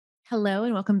Hello,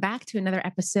 and welcome back to another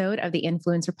episode of the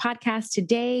Influencer Podcast.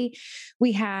 Today,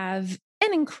 we have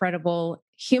an incredible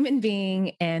human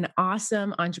being, an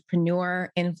awesome entrepreneur,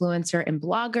 influencer, and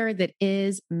blogger that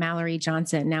is Mallory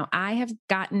Johnson. Now, I have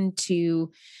gotten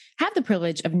to have the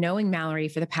privilege of knowing Mallory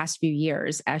for the past few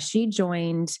years as she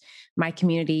joined my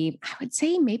community, I would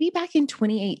say maybe back in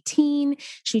 2018.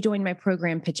 She joined my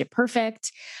program, Pitch It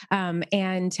Perfect,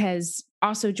 and has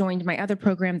also joined my other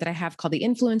program that I have called the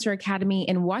Influencer Academy.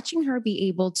 And watching her be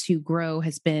able to grow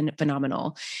has been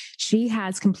phenomenal. She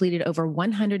has completed over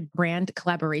 100 brand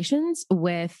collaborations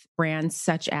with brands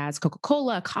such as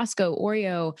Coca-Cola, Costco,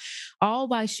 Oreo, all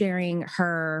while sharing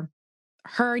her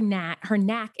knack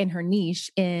and her niche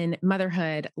in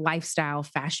motherhood, lifestyle,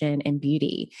 fashion, and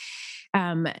beauty.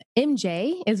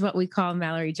 MJ is what we call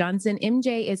Mallory Johnson.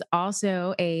 MJ is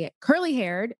also a curly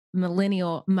haired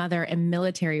millennial mother and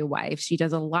military wife. She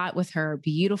does a lot with her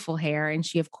beautiful hair. And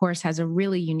she, of course, has a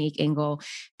really unique angle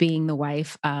being the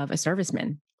wife of a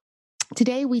serviceman.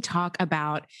 Today, we talk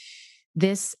about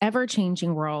this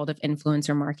ever-changing world of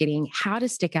influencer marketing, how to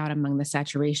stick out among the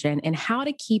saturation, and how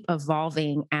to keep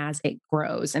evolving as it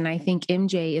grows. And I think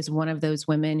MJ is one of those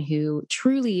women who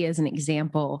truly is an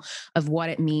example of what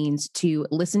it means to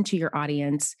listen to your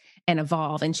audience and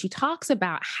evolve. And she talks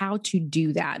about how to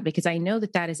do that, because I know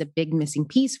that that is a big missing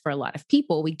piece for a lot of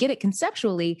people. We get it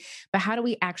conceptually, but how do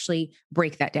we actually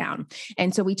break that down?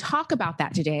 And so we talk about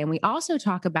that today. And we also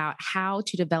talk about how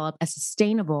to develop a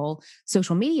sustainable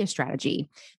social media strategy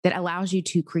that allows you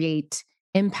to create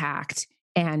impact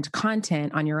and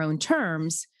content on your own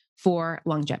terms for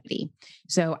longevity.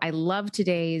 So I love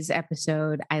today's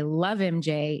episode. I love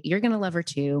MJ. You're going to love her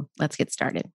too. Let's get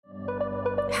started.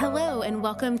 Hello, and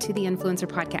welcome to the Influencer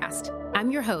Podcast.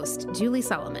 I'm your host, Julie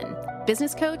Solomon,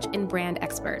 business coach and brand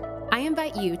expert. I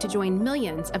invite you to join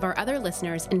millions of our other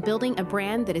listeners in building a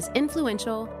brand that is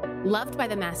influential, loved by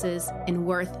the masses, and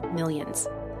worth millions.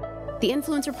 The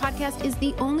Influencer Podcast is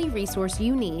the only resource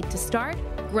you need to start,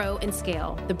 grow, and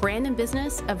scale the brand and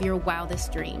business of your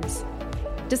wildest dreams.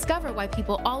 Discover why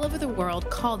people all over the world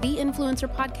call the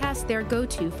Influencer Podcast their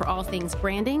go-to for all things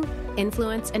branding,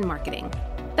 influence, and marketing.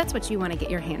 That's what you want to get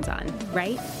your hands on,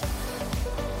 right?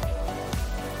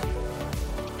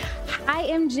 Hi,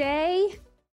 MJ.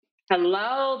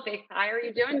 Hello. How are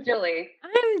you doing, Julie?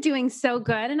 I'm doing so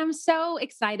good. And I'm so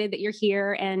excited that you're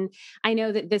here. And I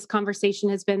know that this conversation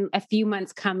has been a few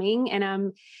months coming, and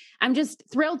I'm just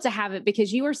thrilled to have it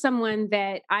because you are someone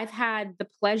that I've had the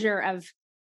pleasure of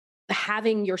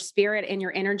having your spirit and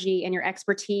your energy and your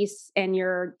expertise and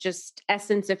your just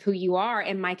essence of who you are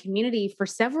in my community for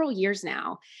several years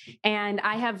now. And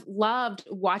I have loved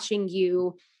watching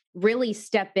you really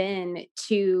step in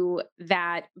to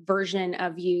that version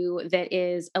of you that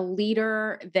is a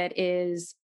leader, that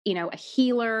is, a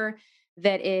healer,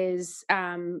 that is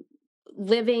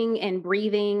living and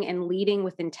breathing and leading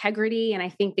with integrity. And I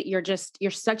think that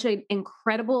you're such an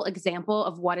incredible example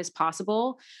of what is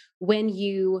possible when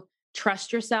you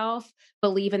trust yourself,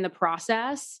 believe in the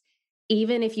process,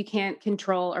 even if you can't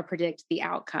control or predict the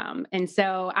outcome. And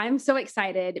so I'm so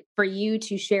excited for you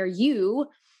to share you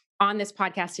on this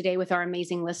podcast today with our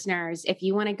amazing listeners. If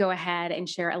you want to go ahead and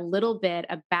share a little bit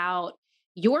about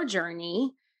your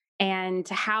journey and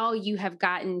how you have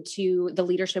gotten to the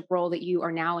leadership role that you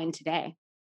are now in today.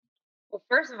 Well,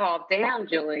 first of all, damn,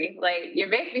 Julie, you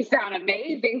make me sound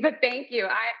amazing, but thank you.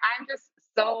 I'm just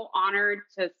so honored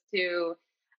to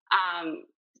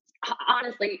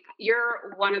honestly,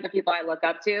 you're one of the people I look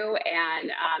up to,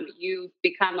 and you've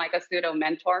become like a pseudo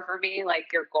mentor for me, like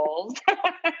your goals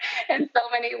in so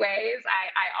many ways.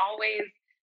 I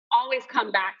always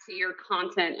come back to your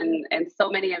content and so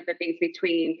many of the things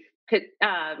between Pitch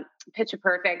It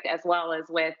Perfect as well as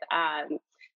with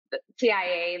the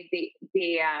TIA,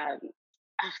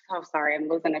 oh, sorry, I'm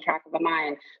losing the track of the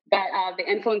mind. But the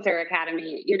Influencer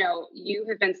Academy, you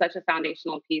have been such a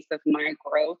foundational piece of my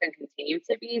growth and continue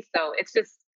to be. So it's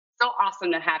just so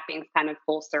awesome to have things kind of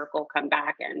full circle come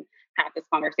back and have this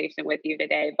conversation with you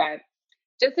today. But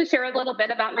just to share a little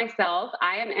bit about myself,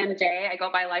 I am MJ. I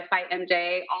go by Life by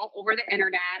MJ all over the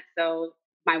internet. So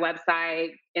my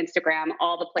website, Instagram,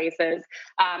 all the places.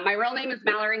 My real name is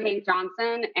Mallory Hank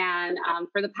Johnson. And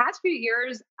for the past few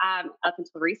years, up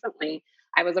until recently,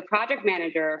 I was a project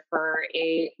manager for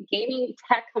a gaming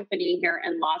tech company here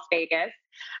in Las Vegas.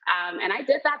 And I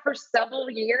did that for several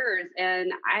years.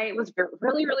 And I was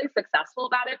really, really successful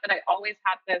about it. But I always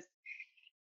had this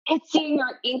itching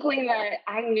or inkling that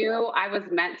I knew I was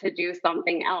meant to do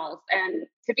something else. And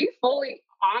to be fully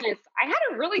honest, I had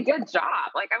a really good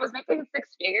job. I was making 6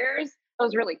 figures. I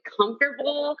was really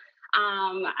comfortable.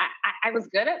 I was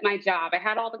good at my job. I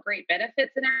had all the great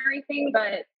benefits and everything, but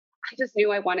I just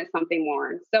knew I wanted something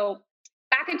more. So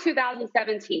back in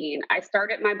 2017, I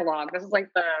started my blog. This is like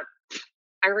the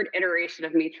third iteration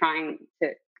of me trying to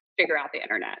figure out the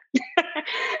internet.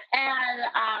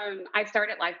 And I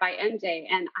started Life by MJ,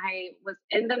 and I was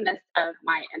in the midst of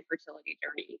my infertility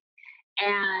journey.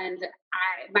 And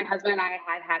my husband and I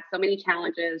had had so many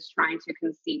challenges trying to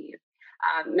conceive,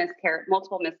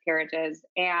 multiple miscarriages,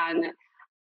 and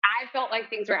I felt like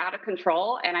things were out of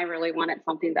control, and I really wanted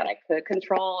something that I could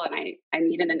control, and I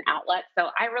needed an outlet. So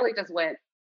I really just went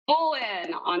full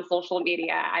in on social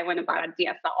media. I went and bought a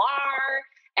DSLR,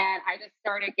 and I just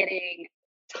started getting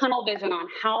tunnel vision on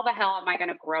how the hell am I going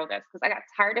to grow this? Because I got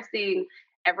tired of seeing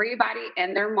everybody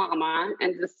and their mama,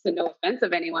 and this is no offense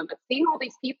of anyone, but seeing all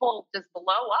these people just blow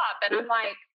up, and I'm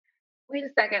like, wait a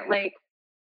second, like,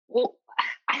 well,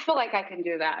 I feel like I can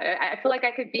do that. I feel like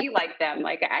I could be like them.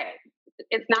 Like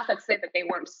it's not to say that they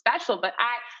weren't special, but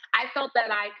I felt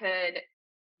that I could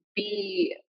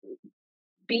be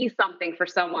something for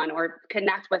someone or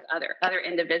connect with other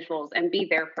individuals and be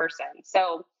their person.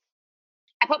 So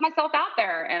I put myself out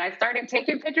there and I started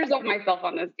taking pictures of myself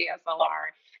on this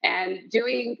DSLR and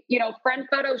doing, friend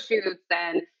photo shoots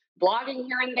and blogging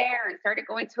here and there, and started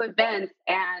going to events,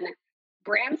 and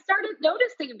brands started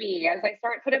noticing me as I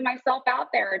started putting myself out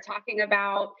there, talking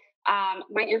about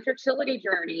my infertility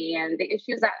journey and the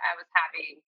issues that I was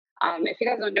having. If you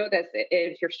guys don't know this,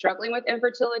 if you're struggling with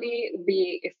infertility,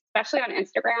 especially on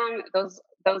Instagram,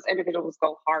 those individuals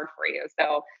go hard for you.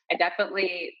 So I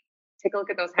definitely take a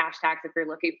look at those hashtags if you're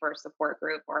looking for a support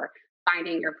group or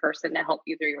finding your person to help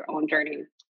you through your own journey.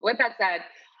 With that said,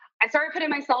 I started putting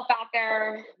myself out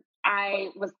there. I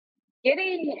was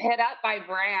getting hit up by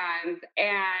brands,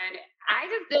 and I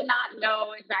just did not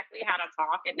know exactly how to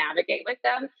talk and navigate with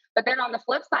them. But then on the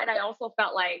flip side, I also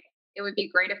felt like it would be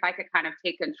great if I could kind of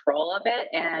take control of it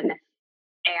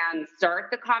and start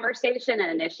the conversation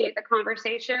and initiate the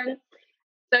conversation.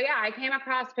 So yeah, I came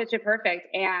across Pitch It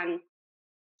Perfect, and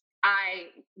I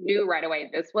knew right away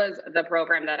this was the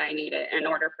program that I needed in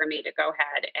order for me to go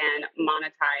ahead and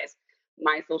monetize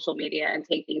my social media and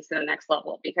take things to the next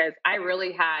level, because I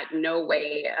really had no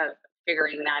way of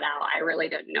figuring that out. I really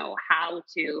didn't know how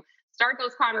to start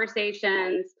those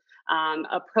conversations,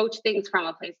 approach things from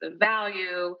a place of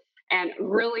value, and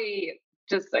really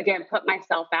just, again, put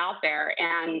myself out there.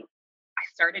 And I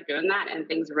started doing that, and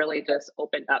things really just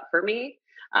opened up for me.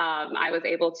 I was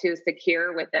able to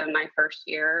secure within my first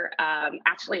year,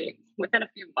 actually within a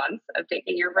few months of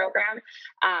taking your program,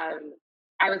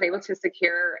 I was able to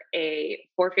secure a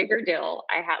four-figure deal.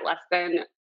 I had less than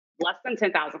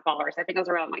 10,000 followers. I think it was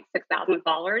around like 6,000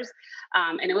 followers,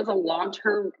 and it was a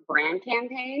long-term brand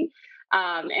campaign.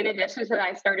 In addition to that,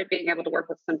 I started being able to work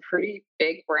with some pretty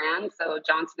big brands. So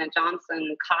Johnson and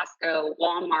Johnson, Costco,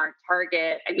 Walmart,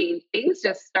 Target. I mean, things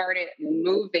just started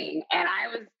moving, and I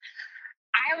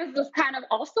was just kind of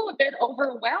also a bit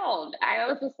overwhelmed. I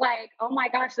was just like, oh my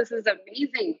gosh, this is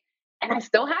amazing. And I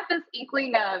still have this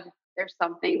inkling of there's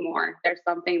something more. There's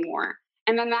something more.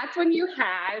 And then that's when you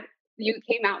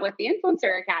came out with the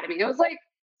Influencer Academy. It was like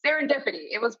serendipity.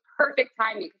 It was perfect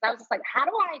timing, because I was just like, how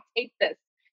do I take this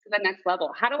to the next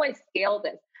level? How do I scale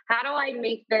this? How do I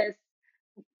make this?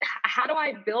 How do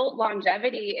I build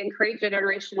longevity and create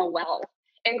generational wealth?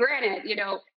 And granted,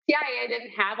 TIA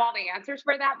didn't have all the answers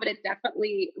for that, but it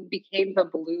definitely became the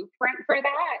blueprint for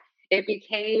that. It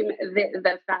became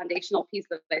the foundational piece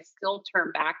that I still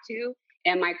turn back to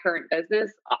in my current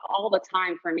business all the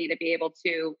time, for me to be able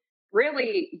to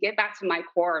really get back to my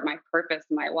core, my purpose,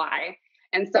 my why.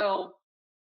 And so,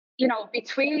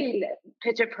 between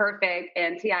Pitch It Perfect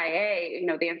and TIA,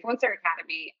 the Influencer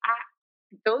Academy,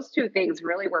 those two things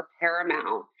really were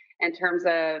paramount in terms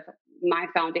of my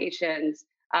foundations,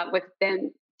 with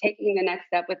then taking the next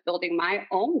step with building my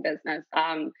own business.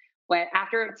 When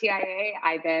after TIA,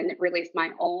 I then released my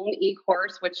own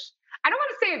e-course, which I don't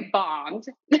want to say it bombed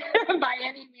by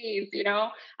any means.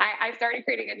 I started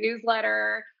creating a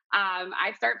newsletter.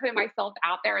 I started putting myself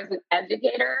out there as an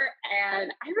educator,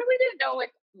 and I really didn't know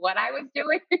what I was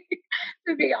doing,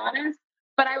 to be honest.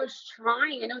 But I was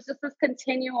trying, and it was just this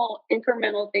continual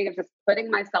incremental thing of just putting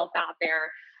myself out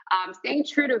there, staying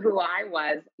true to who I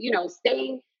was,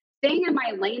 staying in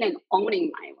my lane and owning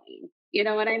my lane. You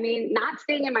know what I mean? Not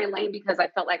staying in my lane because I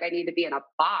felt like I need to be in a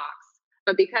box,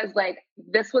 but because like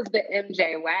this was the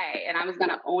MJ way, and I was going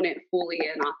to own it fully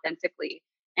and authentically,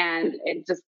 and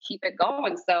just keep it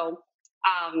going. So,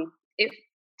 if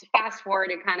to fast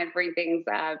forward and kind of bring things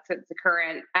to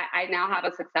current, I now have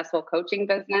a successful coaching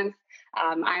business.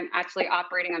 I'm actually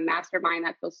operating a mastermind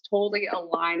that feels totally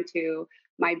aligned to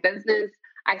my business.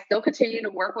 I still continue to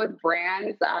work with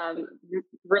brands,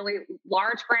 really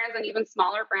large brands and even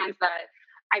smaller brands that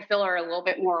I feel are a little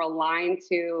bit more aligned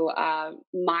to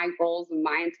my goals and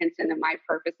my intention and my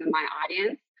purpose and my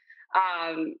audience.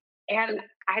 And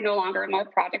I no longer am a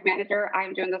project manager.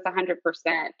 I'm doing this 100%.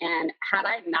 And had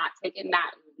I not taken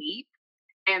that leap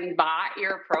and bought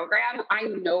your program, I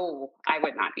know I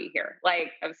would not be here.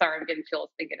 Like, I'm sorry, I'm getting chills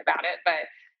thinking about it, but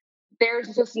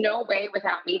there's just no way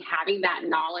without me having that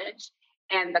knowledge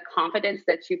and the confidence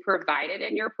that you provided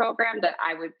in your program that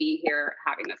I would be here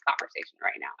having this conversation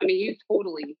right now. I mean, you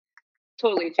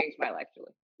totally changed my life,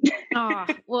 Julie. Oh,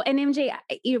 well, and MJ,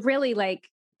 you really like,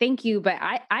 thank you, but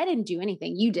I didn't do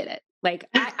anything. You did it. Like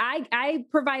I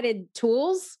provided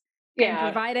tools and Yeah.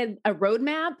 provided a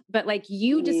roadmap, but like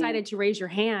you Mm, decided to raise your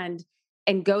hand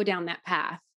and go down that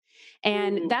path.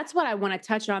 And mm, that's what I want to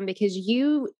touch on because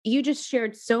you just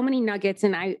shared so many nuggets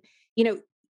and you know,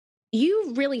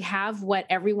 you really have what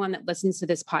everyone that listens to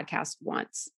this podcast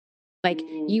wants. Like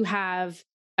mm, you have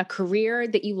a career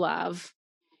that you love,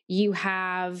 you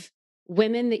have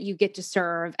women that you get to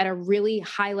serve at a really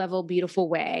high level, beautiful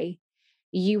way.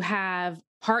 You have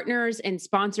partners and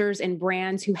sponsors and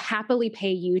brands who happily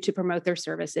pay you to promote their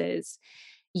services.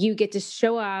 You get to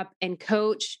show up and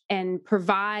coach and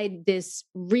provide this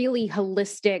really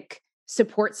holistic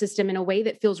support system in a way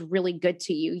that feels really good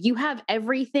to you. You have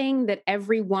everything that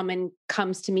every woman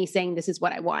comes to me saying, this is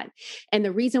what I want. And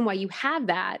the reason why you have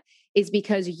that is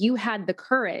because you had the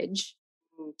courage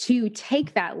mm. to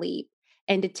take that leap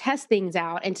and to test things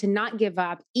out and to not give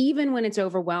up, even when it's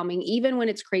overwhelming, even when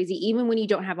it's crazy, even when you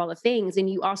don't have all the things. And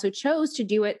you also chose to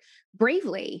do it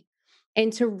bravely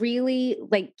and to really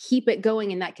like keep it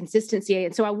going in that consistency.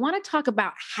 And so I want to talk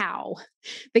about how,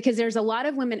 because there's a lot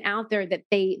of women out there that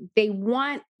they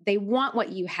want what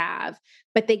you have,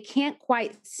 but they can't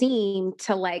quite seem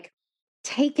to like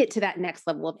take it to that next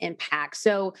level of impact.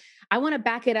 So I want to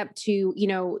back it up to,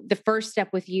 the first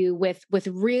step with you with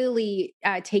really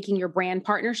taking your brand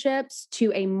partnerships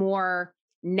to a more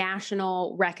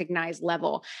national recognized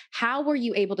level. How were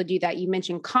you able to do that? You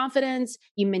mentioned confidence,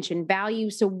 you mentioned value.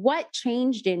 So what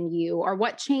changed in you or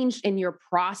what changed in your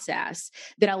process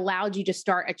that allowed you to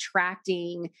start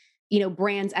attracting,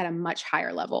 brands at a much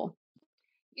higher level?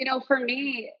 For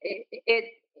me,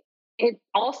 it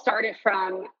all started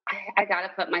from I got to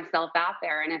put myself out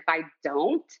there, and if I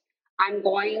don't, I'm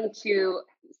going to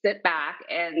sit back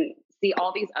and see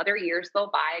all these other years go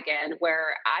by again,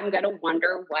 where I'm going to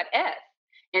wonder what if,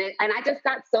 and I just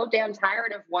got so damn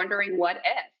tired of wondering what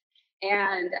if,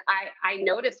 and I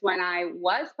noticed when I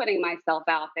was putting myself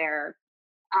out there.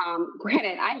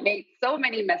 Granted, I made so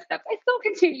many missteps. I still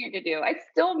continue to do. I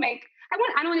still make.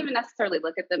 I don't even necessarily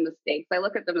look at them as mistakes. I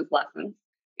look at them as lessons.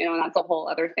 And that's a whole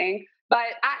other thing. But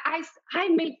I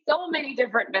made so many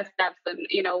different missteps, and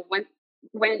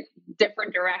went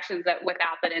different directions that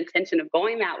without that intention of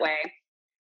going that way.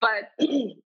 But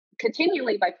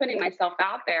continually by putting myself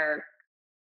out there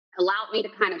allowed me to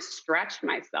kind of stretch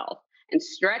myself and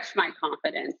stretch my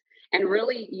confidence and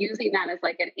really using that as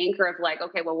like an anchor of like,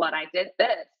 okay, well, what I did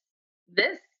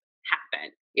this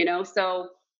happened, so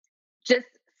just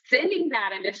sending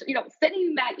that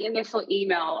initial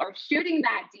email or shooting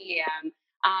that DM,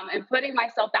 and putting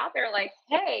myself out there like,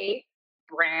 hey,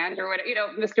 brand or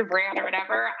whatever, Mr. Brand or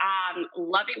whatever,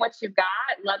 loving what you've got,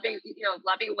 loving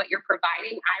what you're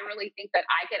providing. I really think that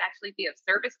I could actually be of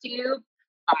service to you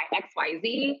by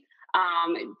XYZ.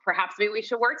 Perhaps maybe we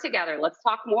should work together. Let's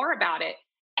talk more about it.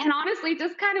 And honestly,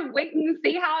 just kind of waiting to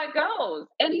see how it goes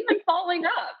and even following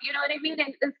up, you know what I mean?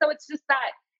 And so it's just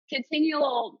that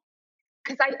continual,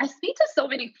 because I speak to so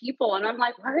many people and I'm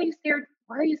like, why are you scared?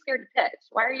 Why are you scared to pitch?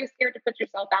 Why are you scared to put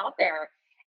yourself out there?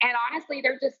 And honestly,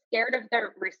 they're just scared of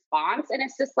their response. And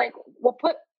it's just like, well,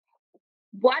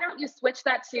 why don't you switch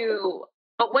that to,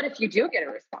 but what if you do get a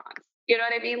response? You know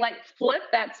what I mean? Like flip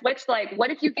that switch. Like,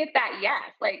 what if you get that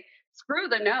yes? Like, screw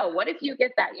the no. What if you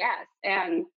get that yes?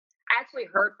 And I actually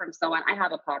heard from someone, I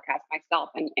have a podcast myself,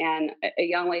 and a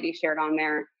young lady shared on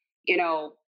there, you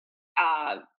know,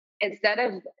 uh, instead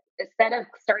of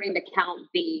starting to count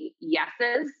the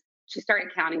yeses, she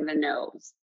started counting the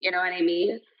nos. You know what I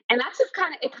mean? And that's just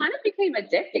kind of became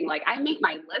addicting. Like I make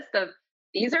my list of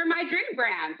these are my dream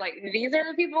brands. Like these are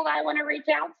the people that I want to reach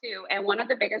out to. And one of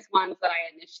the biggest ones that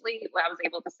I was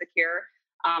able to secure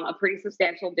a pretty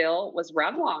substantial deal was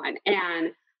Revlon.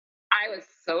 And I was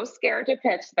so scared to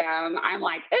pitch them. I'm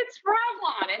like, it's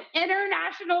Revlon, an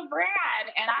international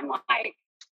brand. And I'm like,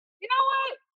 you know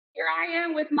what? Here I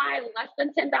am with my less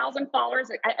than 10,000 followers.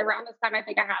 Around this time, I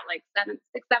think I had like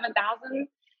 7,000.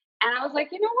 And I was like,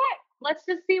 you know what? Let's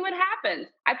just see what happens.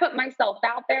 I put myself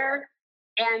out there.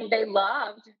 and they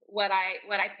loved what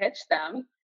I pitched them,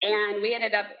 and we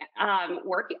ended up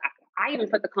working. I even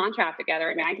put the contract together.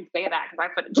 I mean, I can say that because I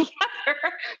put it together,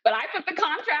 but I put the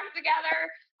contract together,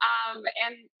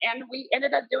 and we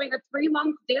ended up doing a 3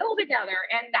 month deal together,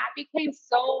 and that became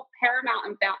so paramount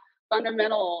and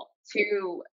fundamental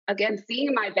to again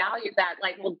seeing my value. That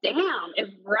like, well, damn, if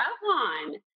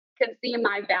Revlon can see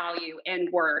my value and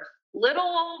worth, little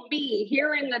old me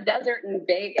here in the desert in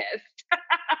Vegas.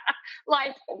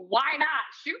 Like, why not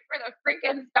shoot for the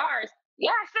freaking stars?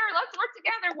 Yeah, sure. Let's work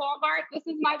together, Walmart. This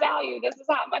is my value. This is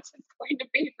how much it's going to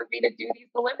be for me to do these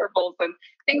deliverables and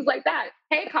things like that.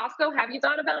 Hey, Costco, have you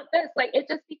thought about this? Like, it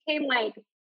just became like,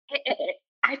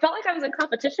 I felt like I was in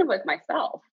competition with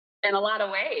myself in a lot of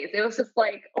ways. It was just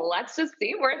like, let's just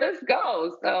see where this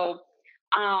goes. So,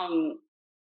 um,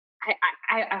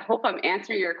 I hope I'm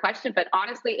answering your question, but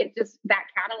honestly, it's just that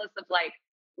catalyst of like,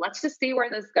 let's just see where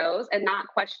this goes and not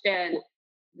question,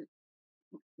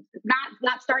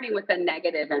 not starting with the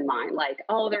negative in mind, like,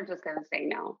 oh, they're just going to say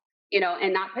no,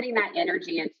 and not putting that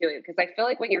energy into it. Because I feel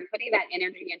like when you're putting that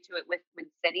energy into it with when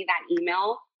sending that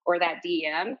email or that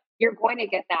DM, you're going to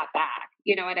get that back.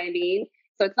 You know what I mean?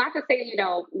 So it's not to say,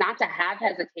 not to have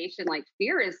hesitation. Like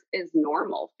fear is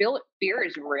normal. Fear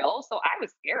is real. So I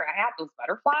was scared. I had those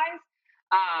butterflies.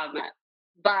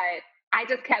 But I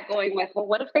just kept going with, well,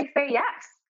 what if they say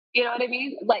yes? You know what I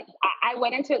mean? Like I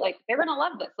went into it like they're gonna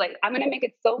love this. Like I'm gonna make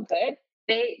it so good.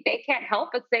 They can't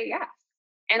help but say yes.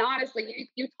 And honestly,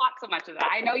 you talk so much of that.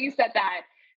 I know you said that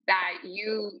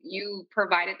you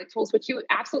provided the tools, which you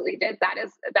absolutely did. That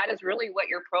is really what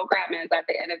your program is at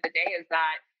the end of the day, is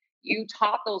that you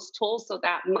taught those tools so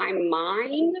that my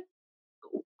mind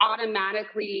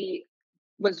automatically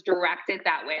was directed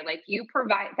that way. Like you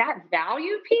provide that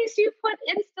value piece you put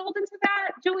instilled into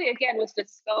that, Julie, again, was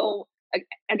just so,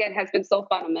 again, has been so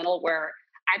fundamental where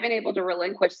I've been able to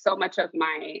relinquish so much of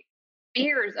my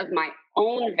fears of my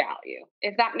own value,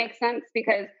 if that makes sense.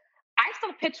 Because I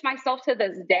still pitch myself to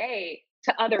this day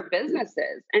to other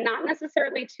businesses and not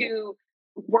necessarily to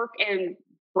work in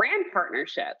brand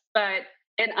partnerships, but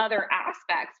in other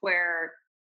aspects where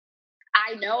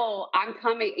I know I'm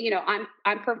coming,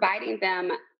 I'm providing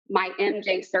them my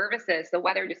MJ services. So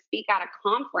whether to speak at a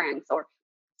conference or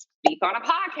speak on a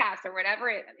podcast or whatever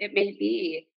it may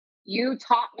be, you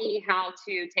taught me how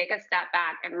to take a step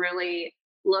back and really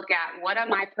look at what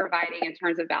am I providing in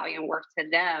terms of value and worth to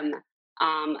them.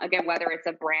 Again, whether it's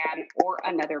a brand or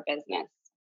another business.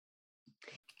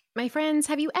 My friends,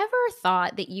 have you ever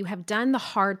thought that you have done the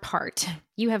hard part?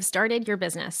 You have started your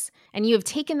business and you have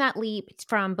taken that leap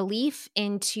from belief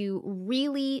into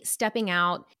really stepping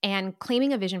out and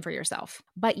claiming a vision for yourself.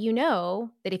 But you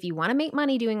know that if you want to make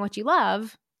money doing what you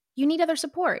love, you need other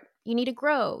support. You need to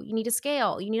grow. You need to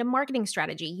scale. You need a marketing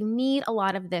strategy. You need a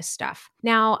lot of this stuff.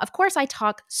 Now, of course, I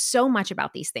talk so much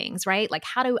about these things, right? Like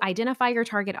how to identify your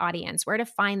target audience, where to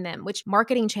find them, which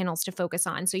marketing channels to focus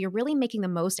on. So you're really making the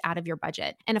most out of your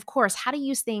budget. And of course, how to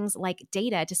use things like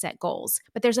data to set goals.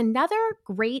 But there's another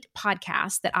great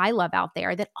podcast that I love out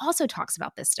there that also talks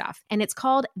about this stuff. And it's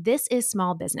called This is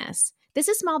Small Business. This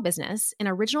is Small Business, an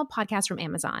original podcast from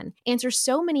Amazon, answers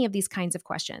so many of these kinds of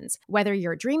questions. Whether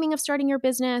you're dreaming of starting your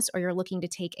business or you're looking to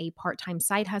take a part-time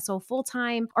side hustle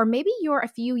full-time, or maybe you're a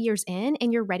few years in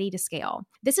and you're ready to scale.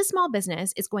 This is Small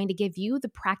Business is going to give you the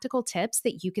practical tips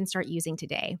that you can start using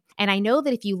today. And I know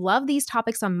that if you love these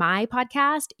topics on my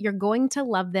podcast, you're going to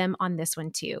love them on this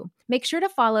one too. Make sure to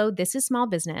follow This is Small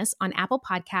Business on Apple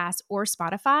Podcasts or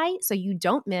Spotify so you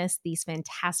don't miss these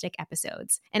fantastic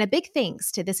episodes. And a big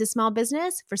thanks to This is Small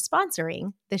Business for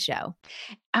sponsoring the show.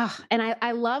 Oh, and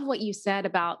I love what you said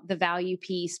about the value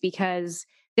piece, because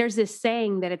there's this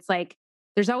saying that it's like,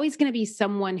 there's always going to be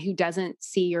someone who doesn't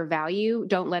see your value.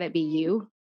 Don't let it be you.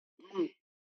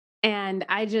 And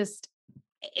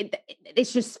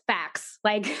it's just facts,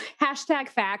 like hashtag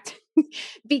fact,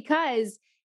 because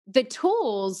the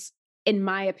tools, in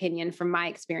my opinion, from my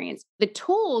experience, the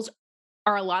tools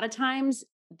are a lot of times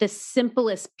the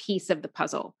simplest piece of the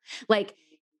puzzle. Like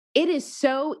it is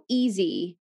so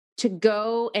easy to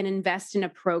go and invest in a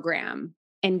program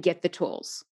and get the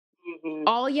tools. Mm-hmm.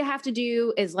 All you have to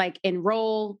do is like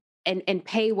enroll and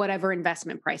pay whatever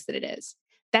investment price that it is.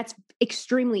 That's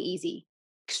extremely easy.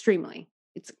 Extremely.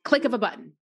 It's a click of a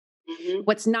button. Mm-hmm.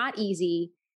 What's not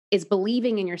easy is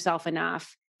believing in yourself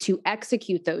enough to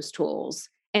execute those tools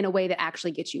in a way that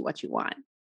actually gets you what you want.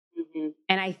 Mm-hmm.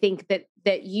 And I think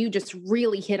that you just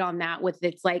really hit on that with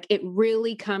it's like, it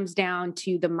really comes down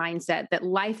to the mindset that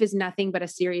life is nothing but a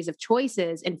series of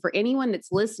choices. And for anyone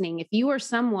that's listening, if you are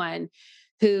someone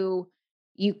who,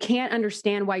 you can't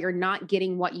understand why you're not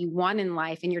getting what you want in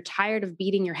life and you're tired of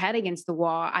beating your head against the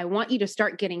wall, I want you to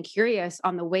start getting curious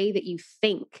on the way that you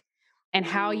think and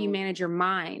how you manage your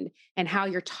mind and how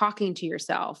you're talking to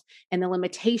yourself and the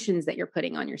limitations that you're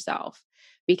putting on yourself.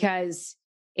 Because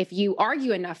if you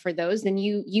argue enough for those, then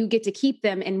you get to keep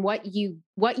them, and what you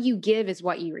give is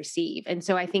what you receive. And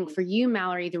so I think for you,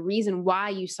 Mallory, the reason why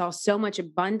you saw so much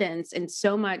abundance and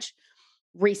so much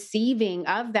receiving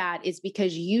of that is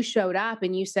because you showed up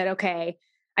and you said, okay,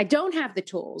 I don't have the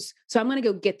tools, so I'm going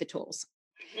to go get the tools.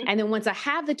 And then once I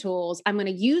have the tools, I'm going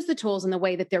to use the tools in the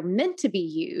way that they're meant to be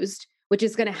used, which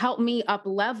is going to help me up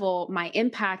level my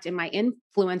impact and my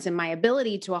influence and my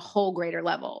ability to a whole greater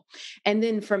level. And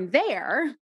then from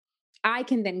there, I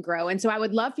can then grow. And so I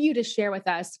would love for you to share with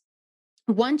us,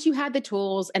 once you had the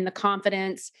tools and the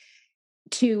confidence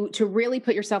to really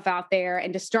put yourself out there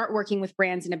and to start working with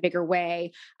brands in a bigger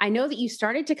way, I know that you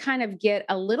started to kind of get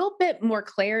a little bit more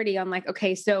clarity on like,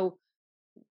 okay, so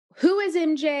who is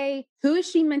MJ? Who is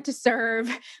she meant to serve?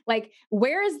 Like,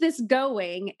 where is this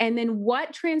going? And then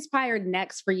what transpired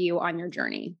next for you on your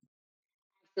journey?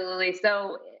 Absolutely.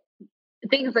 So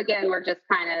things again were just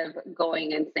kind of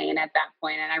going insane at that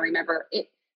point. And I remember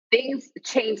things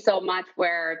changed so much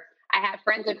where I had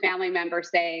friends and family members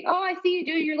saying, "Oh, I see you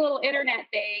doing your little internet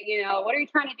thing. What are you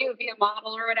trying to do? Be a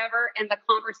model or whatever?" And the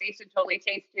conversation totally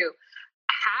changed to,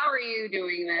 "How are you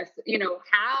doing this?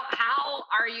 How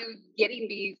are you getting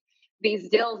these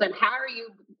deals, and how are you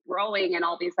growing and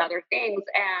all these other things?"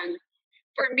 And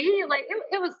for me, like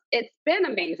it's been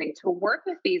amazing to work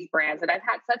with these brands, and I've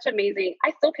had such amazing.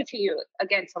 I still continue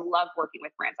again to love working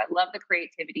with brands. I love the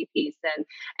creativity piece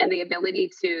and the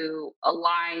ability to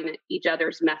align each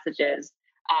other's messages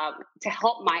to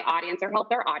help my audience or help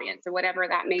their audience or whatever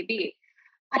that may be.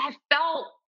 But I felt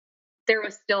there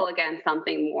was still again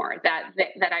something more that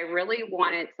I really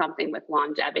wanted something with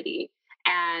longevity.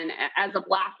 And as a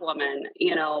Black woman,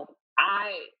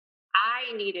 I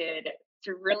needed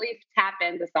to really tap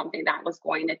into something that was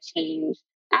going to change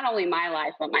not only my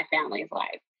life but my family's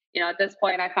life. At this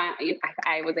point,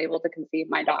 I was able to conceive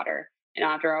my daughter.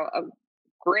 After a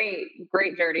great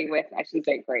journey with, I shouldn't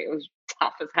say great, it was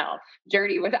tough as hell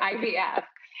journey with IVF,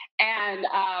 and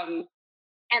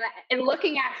and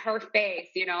looking at her face,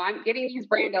 I'm getting these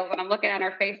brand deals and I'm looking at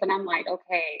her face and I'm like,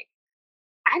 okay,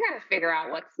 I got to figure out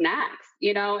what's next,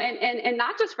 and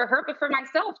not just for her, but for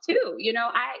myself too.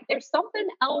 There's something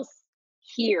else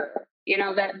here,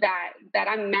 that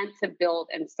I'm meant to build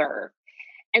and serve.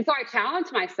 And so I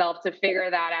challenged myself to figure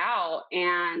that out.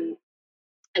 And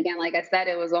again, like I said,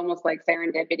 it was almost like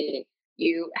serendipity.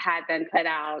 You had then put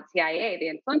out TIA,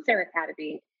 the Influencer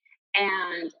Academy.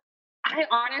 And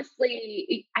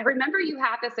I remember you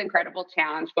had this incredible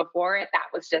challenge before it that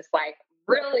was just like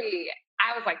really,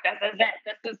 I was like, this is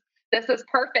it. This is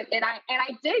perfect. And I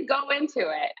did go into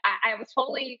it. I was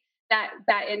totally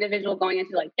that individual going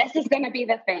into like, this is going to be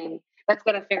the thing that's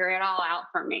going to figure it all out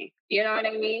for me. You know what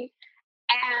I mean?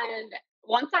 And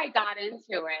once I got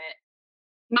into it,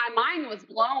 my mind was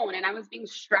blown and I was being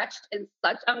stretched in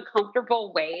such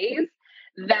uncomfortable ways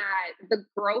that the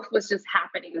growth was just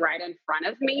happening right in front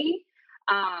of me.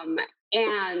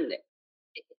 And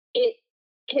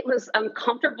it was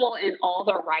uncomfortable in all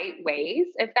the right ways,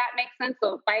 if that makes sense.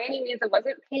 So by any means, it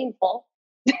wasn't painful.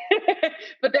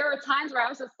 But there were times where I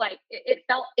was just like, it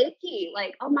felt icky.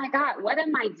 Like, oh my God, what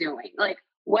am I doing? Like,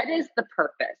 what is the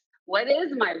purpose? What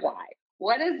is my why?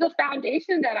 What is the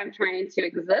foundation that I'm trying to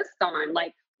exist on?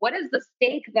 Like, what is the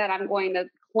stake that I'm going to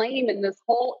claim in this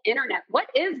whole internet? What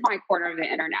is my corner of the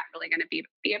internet really going to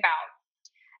be about?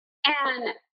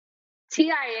 And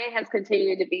TIA has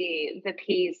continued to be the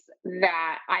piece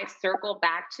that I circle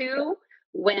back to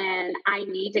when I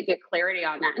need to get clarity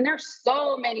on that. And there's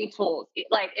so many tools.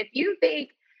 Like if you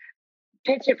think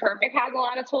Picture Perfect has a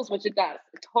lot of tools, which it does,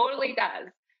 it totally does.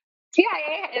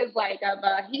 TIA is like a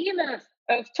behemoth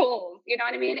of tools, you know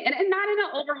what I mean? And not in an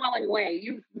overwhelming way.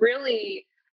 You've really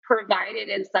provided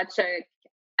in such a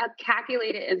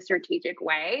calculated and strategic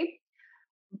way.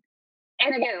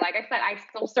 And again, like I said, I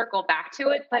still circle back to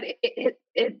it, but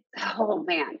oh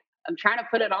man, I'm trying to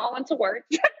put it all into words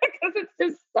because it's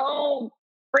just so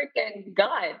freaking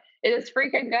good. It is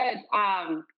freaking good.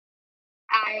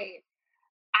 I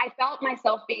felt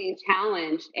myself being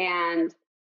challenged, and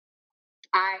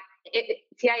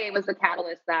TIA was the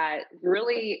catalyst that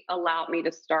really allowed me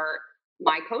to start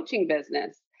my coaching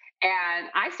business. And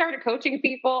I started coaching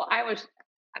people. I'm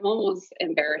almost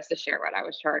embarrassed to share what I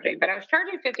was charging, but I was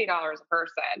charging $50 a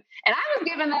person. And I was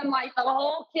giving them like the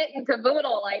whole kit and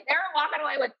caboodle. Like they were walking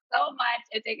away with so much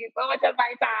and taking so much of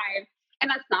my time. And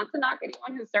that's not to knock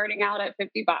anyone who's starting out at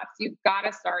 $50. You've got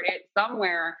to start it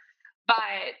somewhere. But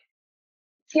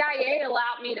TIA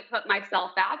allowed me to put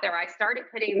myself out there. I started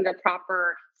putting the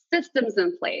proper systems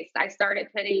in place. I started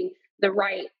putting the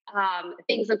right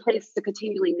things in place to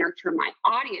continually nurture my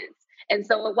audience. And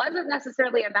so it wasn't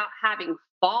necessarily about having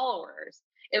followers.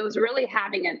 It was really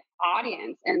having an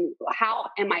audience, and how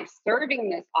am I serving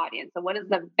this audience? And what is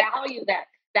the value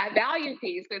that value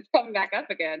piece that's coming back up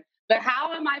again? But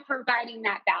how am I providing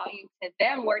that value to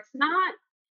them where it's not,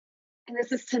 and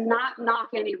this is to not knock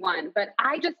anyone, but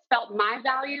I just felt my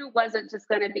value wasn't just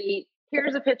going to be,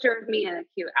 here's a picture of me in a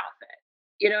cute outfit.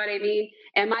 You know what I mean?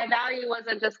 And my value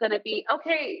wasn't just going to be,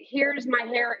 okay, here's my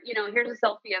hair, here's a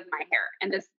selfie of my hair.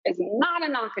 And this is not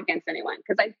a knock against anyone,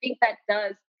 because I think that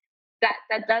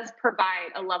does provide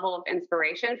a level of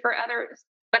inspiration for others.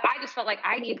 But I just felt like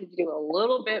I needed to do a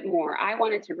little bit more. I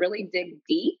wanted to really dig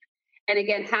deep and,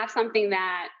 again, have something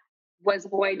that was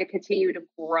going to continue to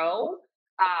grow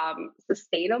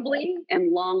sustainably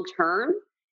and long term.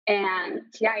 And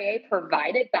TIA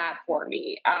provided that for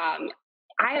me.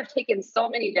 I have taken so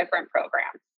many different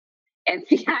programs, and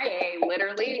TIA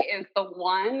literally is the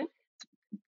one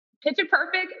picture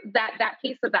perfect. That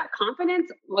piece of that confidence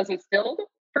was instilled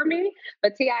for me.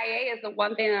 But TIA is the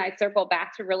one thing that I circle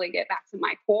back to really get back to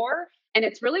my core. And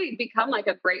it's really become like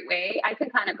a great way. I can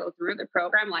kind of go through the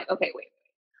program like, okay, wait,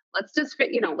 let's just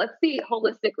let's see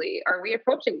holistically, are we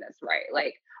approaching this right?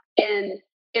 Like, and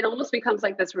it almost becomes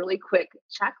like this really quick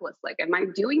checklist. Like, am I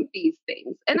doing these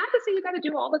things? And not to say you got to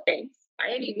do all the things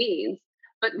by any means,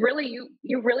 but really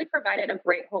you really provided a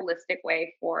great holistic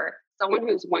way for someone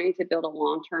who's wanting to build a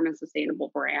long-term and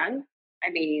sustainable brand. I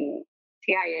mean,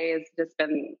 TIA has just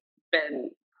been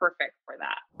perfect for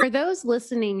that. For those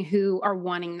listening who are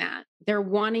wanting that, they're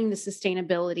wanting the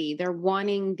sustainability, they're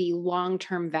wanting the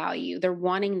long-term value, they're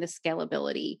wanting the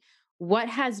scalability. What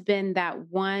has been that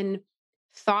one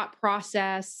thought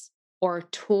process or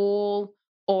tool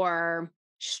or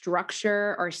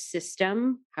structure or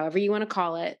system, however you want to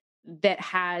call it, that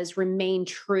has remained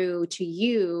true to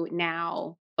you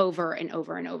now over and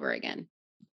over and over again?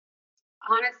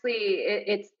 Honestly,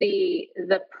 it's the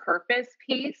purpose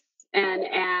piece, and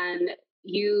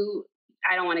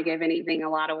I don't want to give anything a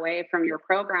lot away from your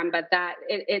program, but that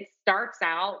it starts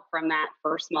out from that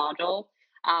first module.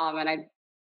 And I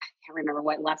can't remember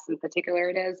what lesson in particular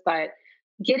it is, but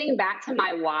getting back to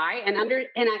my why and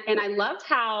I loved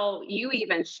how you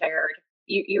even shared,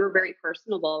 you were very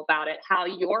personable about it, how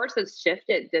yours has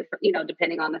shifted different,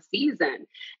 depending on the season,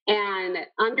 and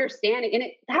understanding. And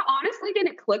that honestly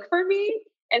didn't click for me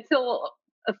until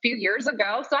a few years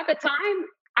ago. So at the time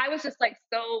I was just like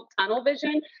so tunnel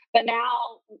vision, but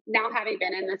now having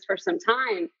been in this for some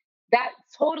time, that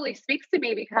totally speaks to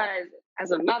me, because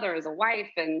as a mother, as a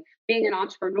wife, and being an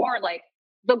entrepreneur, like,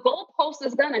 the goalpost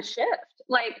is going to shift.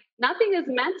 Like, nothing is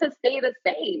meant to stay the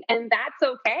same, and that's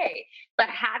okay. But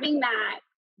having that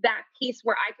piece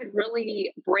where I could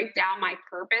really break down my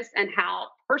purpose and how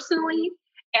personally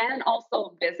and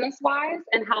also business wise,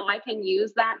 and how I can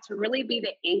use that to really be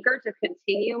the anchor to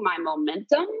continue my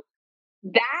momentum.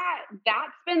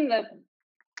 That's been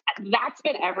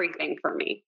everything for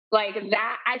me. Like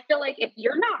that, I feel like if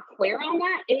you're not clear on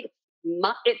that,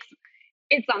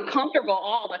 it's uncomfortable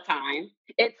all the time.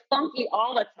 It's funky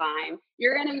all the time.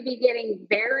 You're going to be getting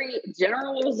very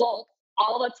general results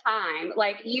all the time.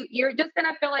 Like you're just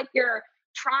going to feel like you're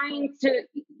going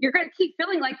to keep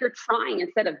feeling like you're trying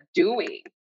instead of doing,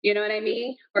 you know what I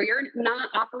mean? Or you're not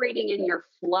operating in your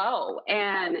flow.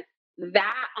 And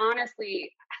that,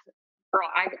 honestly, girl,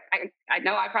 I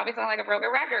know I probably sound like a broken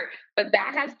record, but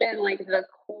that has been like the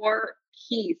core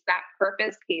piece, that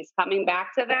purpose piece, coming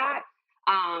back to that.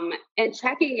 And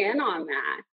checking in on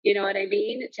that, you know what I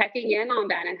mean? Checking in on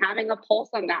that and having a pulse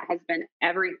on that has been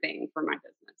everything for my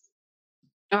business.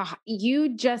 Oh,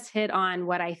 you just hit on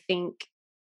what I think.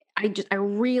 I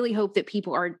really hope that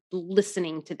people are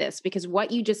listening to this, because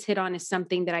what you just hit on is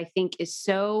something that I think is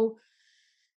so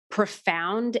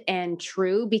profound and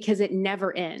true, because it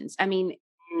never ends. I mean,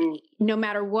 no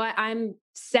matter what, I'm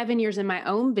 7 years in my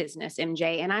own business,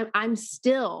 MJ, and I'm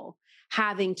still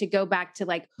having to go back to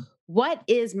like, what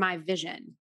is my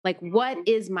vision? Like, what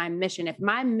is my mission? If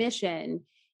my mission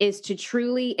is to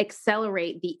truly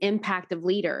accelerate the impact of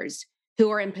leaders who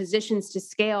are in positions to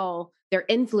scale their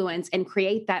influence and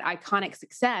create that iconic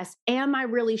success, am I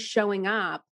really showing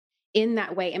up in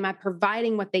that way? Am I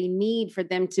providing what they need for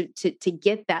them to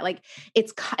get that? Like,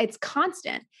 it's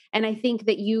constant. And I think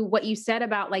that what you said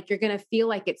about like, you're going to feel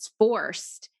like it's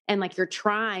forced and like you're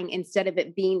trying, instead of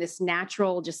it being this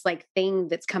natural, just like thing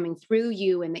that's coming through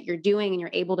you and that you're doing and you're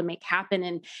able to make happen.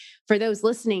 And for those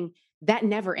listening, that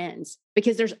never ends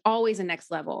because there's always a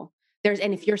next level.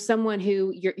 And if you're someone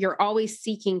who you're always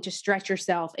seeking to stretch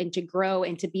yourself and to grow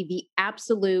and to be the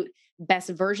absolute best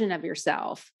version of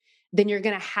yourself, then you're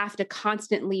going to have to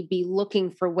constantly be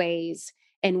looking for ways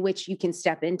in which you can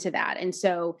step into that. And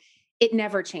so it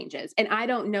never changes. And I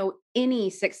don't know any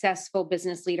successful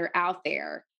business leader out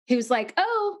there who's like,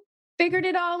 oh, figured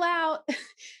it all out.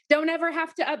 Don't ever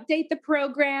have to update the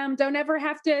program. Don't ever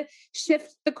have to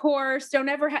shift the course. Don't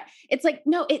ever have, it's like,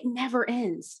 no, it never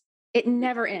ends. It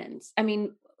never ends. I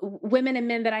mean, women and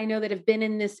men that I know that have been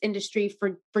in this industry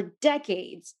for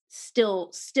decades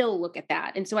still look at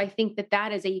that. And so I think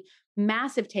that is a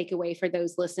massive takeaway for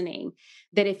those listening,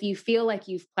 that if you feel like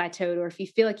you've plateaued or if you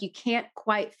feel like you can't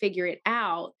quite figure it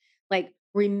out, like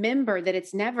remember that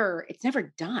it's never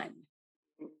done.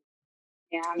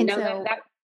 Yeah, And no, so,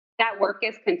 that work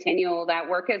is continual. That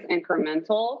work is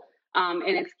incremental, and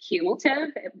it's cumulative.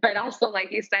 But also,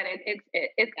 like you said,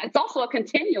 it's also a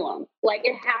continuum. Like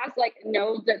it has like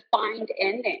no defined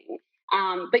ending.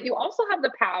 But you also have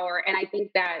the power, and I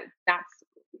think that's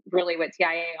really what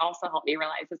TIA also helped me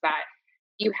realize is that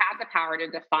you have the power to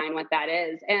define what that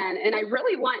is. And I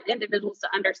really want individuals to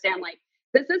understand like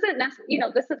this isn't necessarily,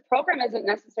 this program isn't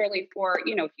necessarily for, if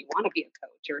you want to be a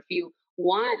coach or if you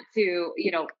want to,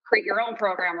 create your own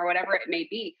program or whatever it may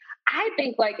be. I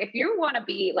think like if you want to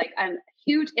be like a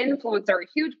huge influencer, a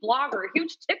huge blogger, a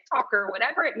huge TikToker,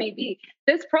 whatever it may be,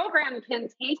 this program can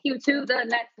take you to the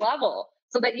next level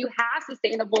so that you have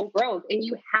sustainable growth and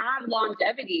you have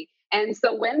longevity. And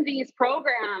so when these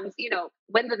programs,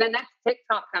 when the next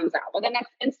TikTok comes out, when the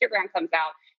next Instagram comes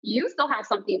out, you still have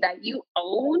something that you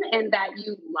own and that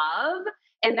you love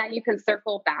and that you can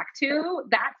circle back to.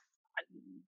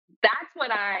 That's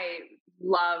what I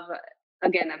love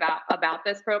again about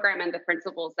this program and the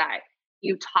principles that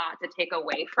you taught to take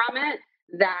away from it.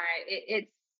 That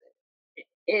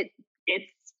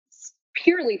it's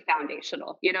purely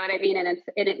foundational. You know what I mean? And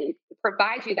it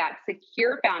provides you that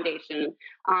secure foundation,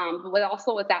 but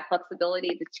also with that flexibility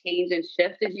to change and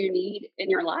shift as you need in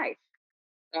your life.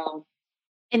 So,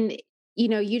 and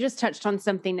you just touched on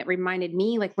something that reminded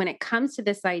me, like when it comes to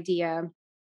this idea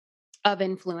of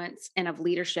influence and of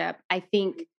leadership, I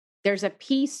think there's a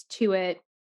piece to it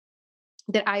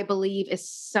that I believe is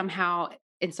somehow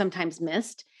and sometimes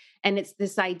missed. And it's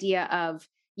this idea of,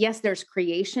 yes, there's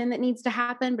creation that needs to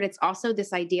happen, but it's also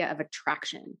this idea of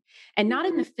attraction, and not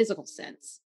in the physical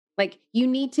sense. Like you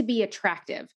need to be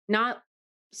attractive, not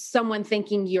someone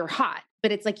thinking you're hot,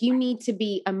 but it's like you need to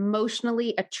be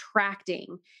emotionally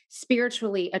attracting,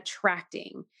 spiritually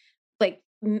attracting,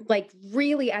 like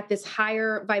really at this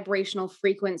higher vibrational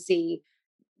frequency,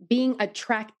 being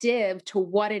attractive to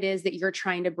what it is that you're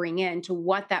trying to bring in, to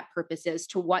what that purpose is,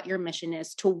 to what your mission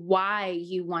is, to why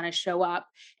you want to show up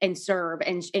and serve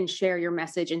and share your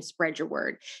message and spread your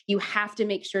word. You have to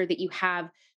make sure that you have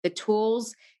the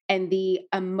tools and the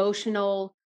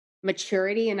emotional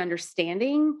maturity and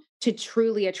understanding to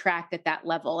truly attract at that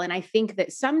level. And I think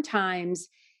that sometimes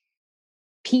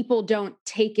people don't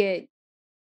take it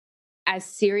as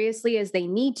seriously as they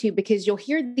need to, because you'll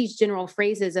hear these general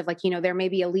phrases of like, there may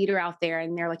be a leader out there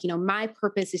and they're like, my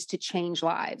purpose is to change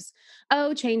lives.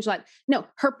 Oh, change lives. No,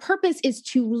 her purpose is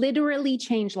to literally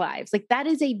change lives. Like that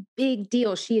is a big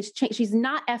deal. She's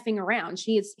not effing around.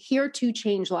 She is here to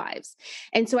change lives.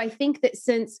 And so I think that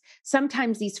since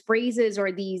sometimes these phrases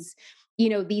or these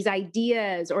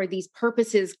ideas or these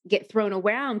purposes get thrown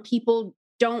around, people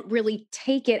don't really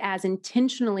take it as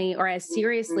intentionally or as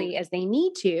seriously as they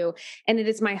need to. And it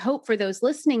is my hope for those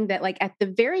listening that, like, at the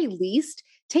very least,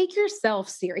 take yourself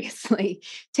seriously,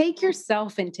 take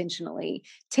yourself intentionally,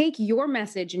 take your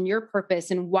message and your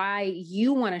purpose and why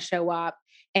you want to show up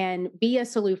and be a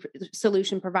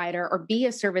solution provider or be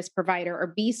a service provider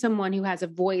or be someone who has a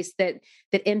voice that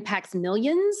impacts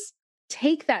millions.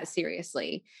 Take that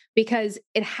seriously, because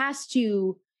it has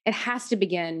to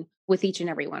begin with each and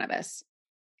every one of us.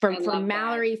 For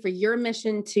Mallory, for your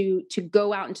mission to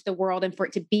go out into the world and for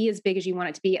it to be as big as you want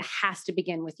it to be, it has to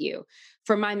begin with you.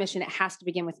 For my mission, it has to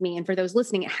begin with me. And for those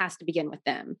listening, it has to begin with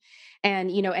them.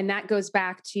 And, and that goes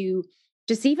back to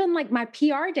just even like my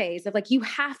PR days of like, you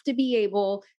have to be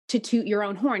able to toot your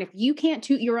own horn. If you can't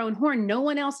toot your own horn, no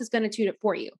one else is going to toot it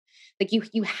for you. Like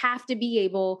you have to be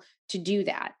able to do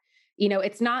that.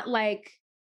 It's not like,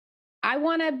 I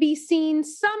want to be seen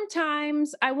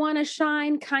sometimes. I want to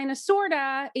shine kind of, sort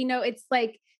of, it's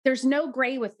like, there's no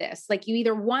gray with this. Like you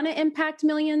either want to impact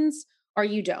millions or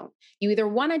you don't. You either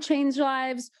want to change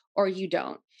lives or you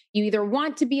don't. You either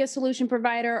want to be a solution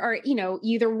provider or, you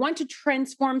either want to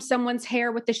transform someone's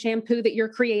hair with the shampoo that you're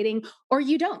creating or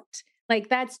you don't.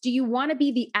 Like do you want to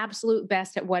be the absolute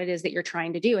best at what it is that you're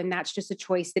trying to do? And that's just a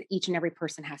choice that each and every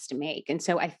person has to make. And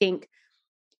so I think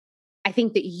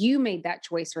that you made that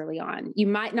choice early on. You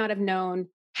might not have known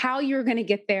how you were going to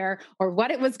get there or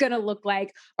what it was going to look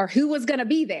like or who was going to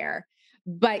be there,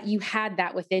 but you had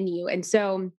that within you. And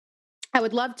so I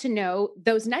would love to know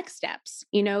those next steps.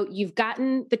 You've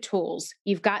gotten the tools,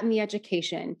 you've gotten the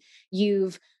education,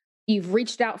 you've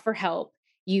reached out for help,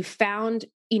 you've found,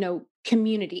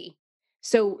 community.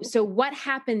 So what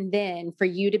happened then for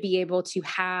you to be able to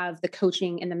have the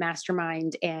coaching and the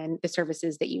mastermind and the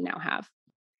services that you now have?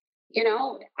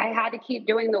 I had to keep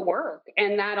doing the work.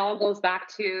 And that all goes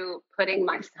back to putting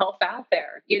myself out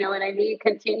there. You know what I mean?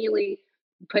 Continually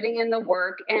putting in the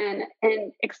work and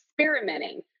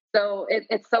experimenting. So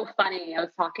it's so funny. I was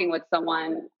talking with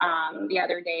someone the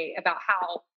other day about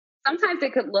how sometimes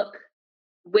it could look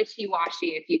wishy-washy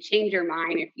if you change your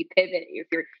mind, if you pivot, if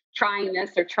you're trying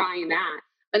this or trying that.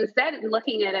 But instead of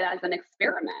looking at it as an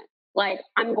experiment, like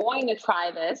I'm going to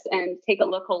try this and take a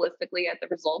look holistically at the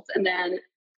results and then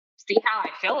see how I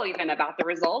feel even about the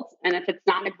results. And if it's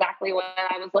not exactly what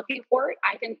I was looking for,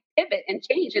 I can pivot and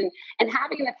change and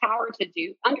having the power to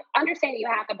do, understanding you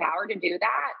have the power to do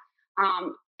that.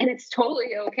 And it's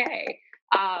totally okay.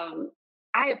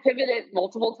 I have pivoted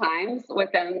multiple times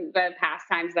within the past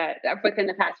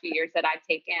few years that I've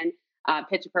taken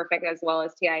Pitch Perfect as well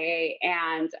as TIA.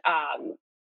 And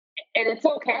it's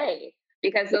okay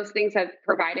because those things have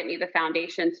provided me the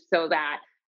foundation so that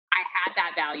I had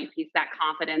that value piece, that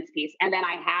confidence piece. And then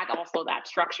I had also that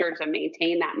structure to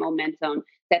maintain that momentum,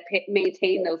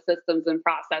 maintain those systems and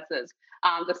processes,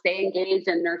 to stay engaged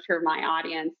and nurture my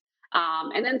audience.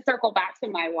 And then circle back to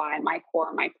my why, my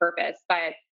core, my purpose.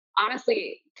 But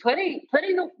honestly,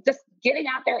 just getting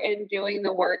out there and doing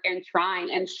the work and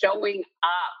trying and showing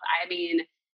up. I mean,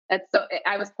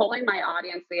 I was polling my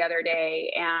audience the other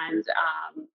day and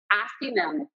asking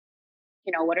them,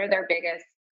 what are their biggest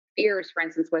fears, for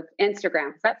instance, with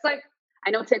Instagram? That's like,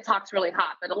 I know TikTok's really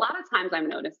hot, but a lot of times I'm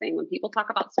noticing when people talk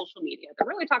about social media, they're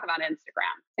really talking about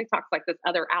Instagram. TikTok's like this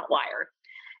other outlier.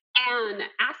 And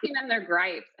asking them their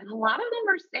gripes. And a lot of them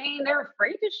are saying they're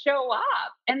afraid to show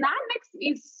up. And that makes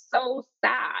me so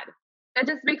sad. That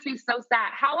just makes me so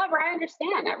sad. However, I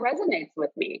understand that resonates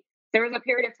with me. There was a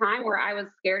period of time where I was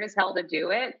scared as hell to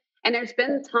do it. And there's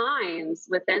been times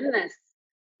within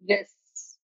this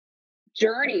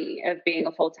journey of being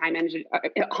a full-time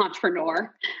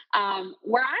entrepreneur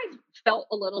where I felt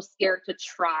a little scared to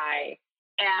try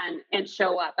and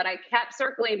show up. But I kept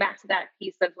circling back to that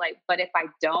piece of like, but if I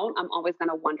don't, I'm always going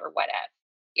to wonder what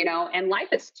if, and life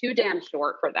is too damn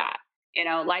short for that.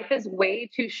 Life is way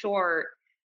too short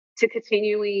to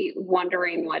continually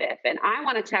wondering what if. And I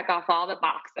want to check off all the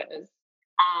boxes.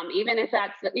 Even if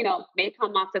that's, may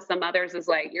come off to some others as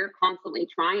like, you're constantly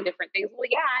trying different things. Well,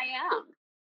 yeah, I am.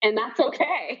 And that's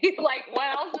okay. Like,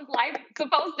 what else is life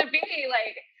supposed to be?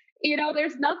 Like,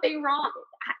 there's nothing wrong.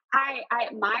 I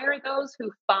admire those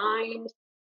who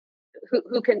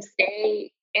who can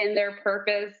stay in their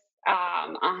purpose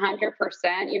 100%,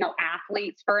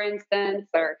 athletes, for instance,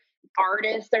 or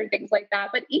artists or things like that.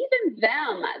 But even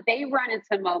them, they run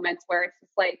into moments where it's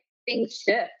just like things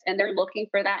shift and they're looking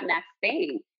for that next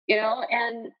thing,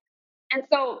 and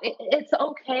so it's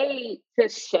okay to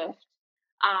shift.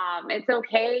 It's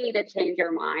okay to change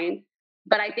your mind.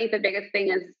 But I think the biggest thing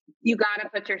is you got to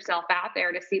put yourself out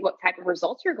there to see what type of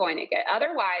results you're going to get.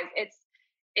 Otherwise,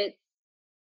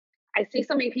 I see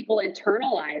so many people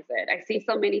internalize it. I see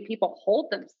so many people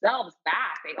hold themselves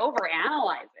back. They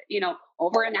overanalyze it.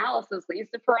 Overanalysis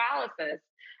leads to paralysis.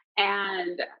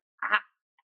 And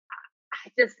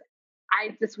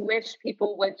I just wish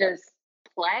people would just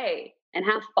play and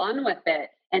have fun with it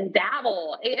and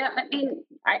dabble. I mean,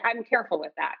 I'm careful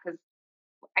with that because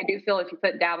I do feel if you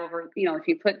put dabble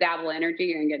energy,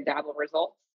 you're gonna get dabble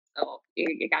results. So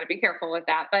you got to be careful with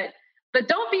that. But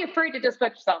don't be afraid to just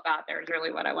put yourself out there is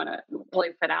really what I want to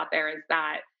really put out there is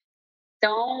that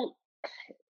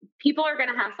people are going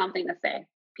to have something to say.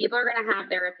 People are going to have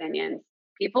their opinions.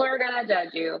 People are going to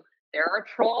judge you. There are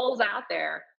trolls out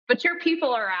there, but your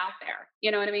people are out there.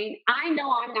 You know what I mean? I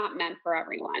know I'm not meant for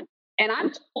everyone. And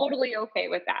I'm totally okay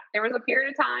with that. There was a period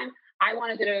of time I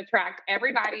wanted to attract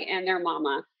everybody and their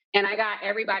mama, and I got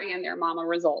everybody and their mama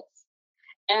results.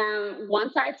 And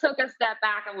once I took a step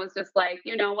back and was just like,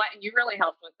 you know what, and you really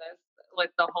helped with this,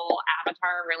 with the whole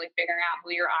avatar, really figuring out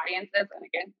who your audience is. And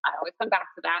again, I always come back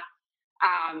to that.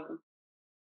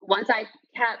 Once I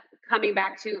kept coming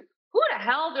back to who the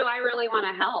hell do I really want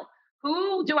to help?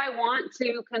 Who do I want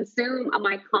to consume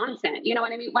my content? You know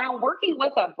what I mean? When I'm working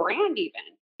with a brand, even,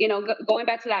 going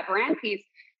back to that brand piece,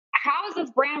 how is this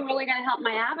brand really going to help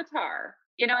my avatar?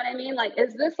 You know what I mean? Like,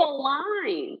 is this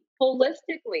aligned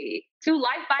holistically to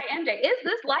Life by MJ? Is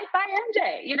this Life by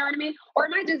MJ? You know what I mean? Or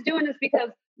am I just doing this because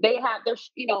they're,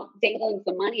 dangling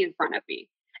some money in front of me?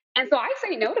 And so I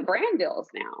say no to brand deals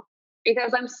now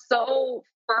because I'm so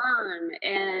firm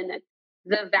in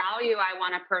the value I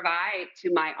want to provide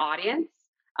to my audience,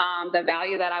 the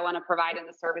value that I want to provide in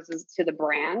the services to the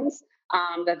brands,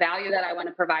 the value that I want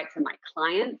to provide to my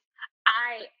clients.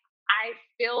 I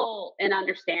feel and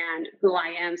understand who I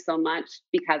am so much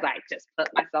because I just put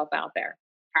myself out there,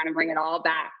 trying to bring it all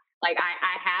back. Like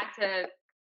I had to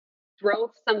throw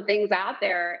some things out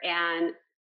there and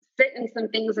sit in some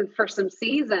things for some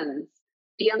seasons,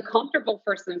 be uncomfortable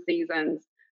for some seasons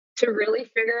to really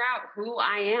figure out who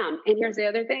I am. And here's the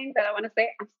other thing that I want to say,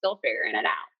 I'm still figuring it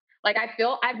out. Like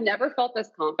I've never felt this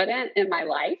confident in my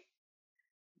life,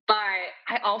 but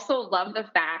I also love the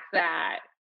fact that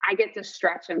I get to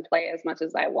stretch and play as much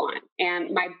as I want.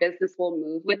 And my business will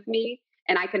move with me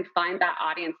and I can find that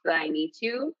audience that I need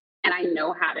to. And I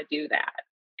know how to do that.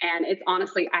 And it's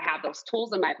honestly, I have those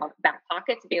tools in my back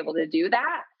pocket to be able to do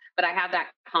that. But I have that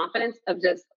confidence of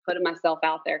just putting myself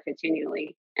out there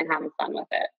continually and having fun with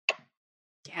it.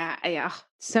 Yeah.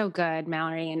 So good,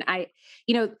 Mallory. And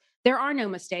there are no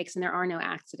mistakes and there are no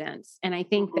accidents. And I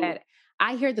think that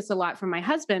I hear this a lot from my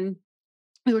husband.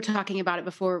 We were talking about it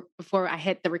before I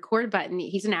hit the record button.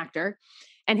 He's an actor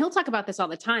and he'll talk about this all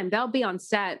the time. They'll be on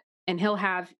set and he'll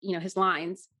have, his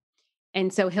lines.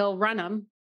 And so he'll run them.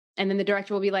 And then the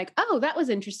director will be like, "Oh, that was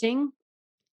interesting.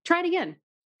 Try it again."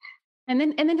 And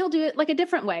then he'll do it like a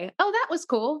different way. "Oh, that was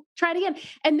cool. Try it again."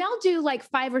 And they'll do like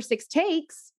 5 or 6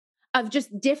 takes of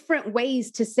just different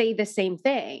ways to say the same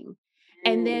thing.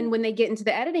 And then when they get into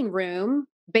the editing room,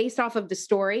 based off of the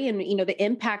story and, the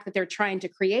impact that they're trying to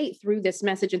create through this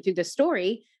message and through the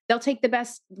story, they'll take the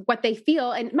best, what they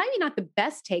feel, and maybe not the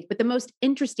best take, but the most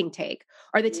interesting take,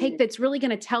 or the take that's really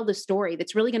going to tell the story,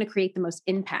 that's really going to create the most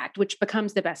impact, which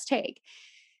becomes the best take.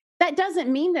 That doesn't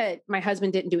mean that my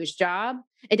husband didn't do his job.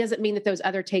 It doesn't mean that those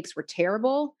other takes were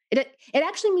terrible. It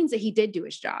actually means that he did do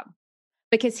his job,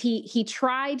 because he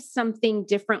tried something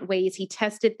different ways. He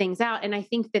tested things out. And I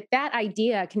think that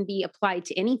idea can be applied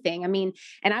to anything. I mean,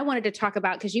 and I wanted to talk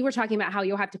about, because you were talking about how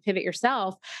you'll have to pivot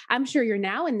yourself. I'm sure you're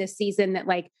now in this season that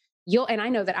like and I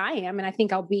know that I am, and I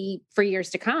think I'll be for years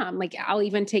to come. Like I'll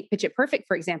even take Pitch It Perfect,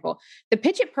 for example. The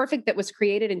Pitch It Perfect that was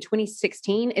created in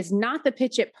 2016 is not the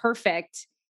Pitch It Perfect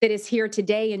that is here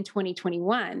today in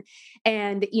 2021.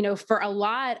 And, for a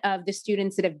lot of the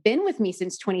students that have been with me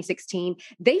since 2016,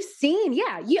 they've seen,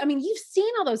 you've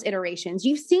seen all those iterations.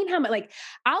 You've seen how much, like,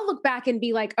 I'll look back and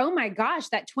be like, "Oh my gosh,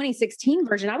 that 2016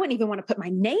 version, I wouldn't even want to put my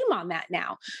name on that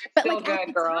now." But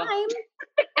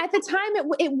at the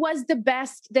time, it was the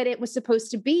best that it was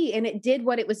supposed to be. And it did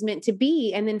what it was meant to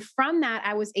be. And then from that,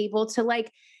 I was able to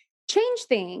like change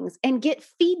things and get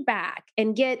feedback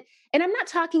and I'm not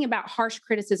talking about harsh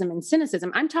criticism and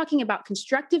cynicism. I'm talking about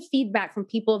constructive feedback from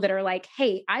people that are like,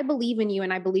 "Hey, I believe in you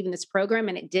and I believe in this program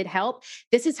and it did help.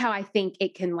 This is how I think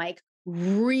it can like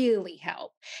really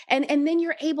help." And then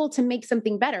you're able to make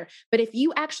something better. But if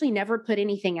you actually never put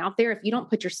anything out there, if you don't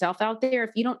put yourself out there, if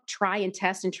you don't try and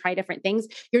test and try different things,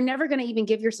 you're never going to even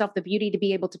give yourself the beauty to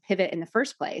be able to pivot in the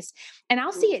first place. And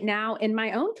I'll see it now in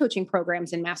my own coaching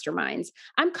programs and masterminds.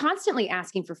 I'm constantly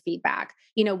asking for feedback.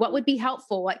 What would be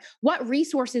helpful? What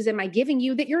resources am I giving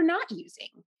you that you're not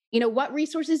using? What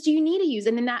resources do you need to use?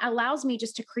 And then that allows me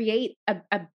just to create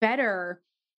a better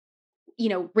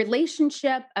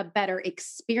relationship, a better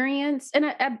experience, and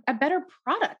a better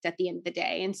product at the end of the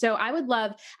day. And so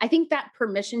I think that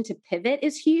permission to pivot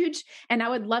is huge. And I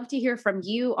would love to hear from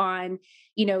you on,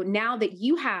 now that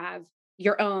you have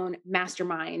your own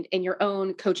mastermind and your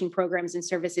own coaching programs and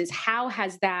services, how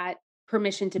has that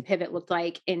permission to pivot looked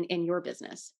like in your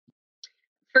business?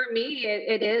 For me,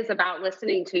 it is about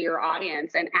listening to your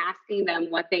audience and asking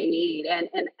them what they need. And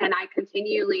I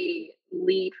continually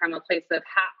lead from a place of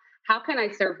how can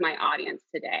I serve my audience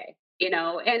today? And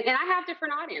I have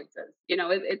different audiences.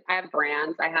 I have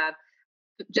brands. I have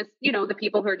just the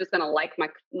people who are just going to like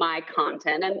my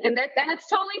content, and then it's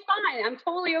totally fine. I'm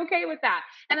totally okay with that.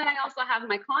 And then I also have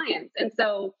my clients, and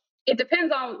so it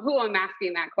depends on who I'm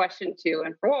asking that question to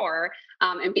and for,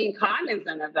 and being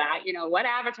cognizant of that. What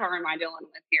avatar am I dealing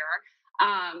with here?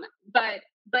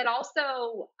 But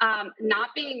also not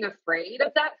being afraid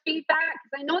of that feedback,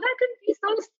 because I know that can be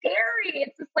so scary.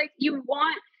 It's just like you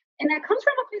want, and that comes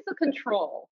from a place of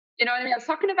control. You know what I mean? I was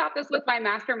talking about this with my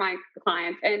mastermind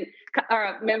clients and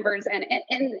members, and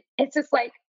it's just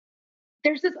like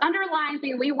there's this underlying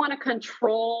thing. We want to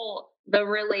control the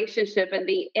relationship and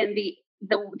the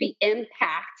the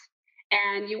impact,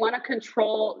 and you want to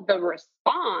control the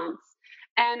response.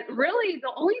 And really,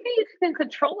 the only thing you can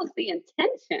control is the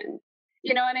intention.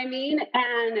 You know what I mean?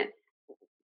 And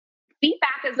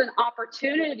feedback is an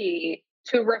opportunity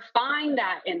to refine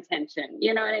that intention.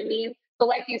 You know what I mean? So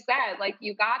like you said, like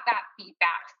you got that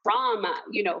feedback from,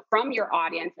 from your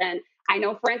audience. And I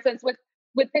know, for instance, with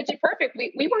Pitch It Perfect,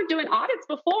 we weren't doing audits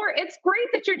before. It's great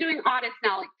that you're doing audits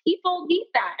now. Like people need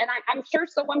that. And I'm sure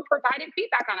someone provided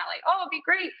feedback on that. Like, oh, it'd be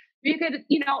great. You could,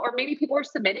 or maybe people were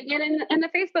submitting it in the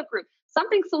Facebook group.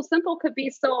 Something so simple could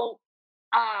be so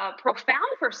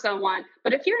profound for someone.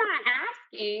 But if you're not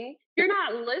asking, you're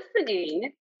not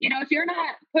listening, if you're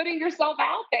not putting yourself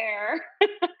out there,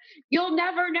 you'll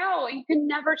never know. You can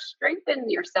never strengthen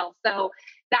yourself. So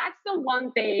that's the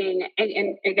one thing.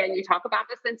 And again, you talk about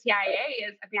this in TIA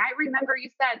is, I remember you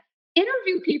said,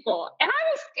 interview people. And I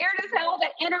was scared as hell to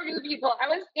interview people. I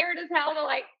was scared as hell to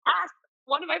ask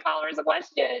one of my followers a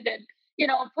question and,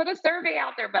 put a survey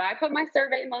out there. But I put my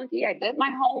Survey Monkey, I did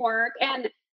my homework, and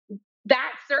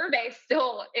that survey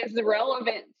still is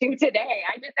relevant to today.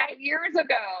 I did that years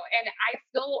ago, and I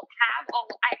still have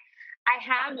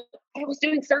I was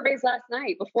doing surveys last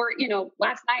night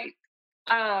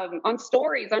on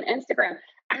stories on Instagram,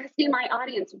 asking my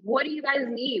audience, what do you guys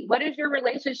need? What is your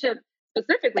relationship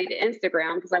specifically to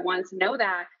Instagram? Because I wanted to know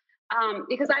that.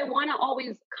 Because I want to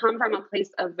always come from a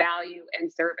place of value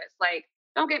and service. Like,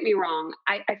 don't get me wrong.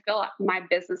 I feel like my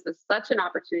business is such an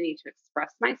opportunity to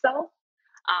express myself.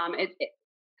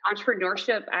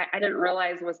 Entrepreneurship, I didn't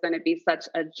realize was going to be such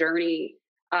a journey,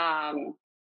 a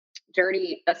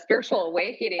spiritual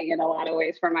awakening in a lot of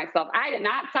ways for myself. I did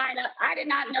not sign up. I did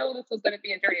not know this was going to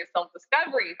be a journey of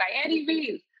self-discovery by any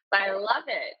means, but I love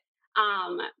it.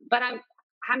 But I'm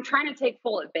trying to take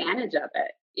full advantage of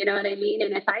it. You know what I mean?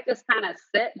 And if I just kind of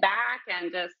sit back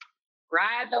and just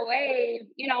ride the wave,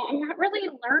 I'm not really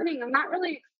learning. I'm not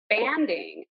really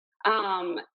expanding.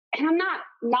 And I'm not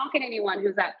knocking anyone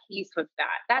who's at peace with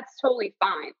that. That's totally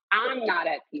fine. I'm not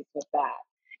at peace with that.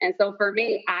 And so for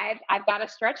me, I've got to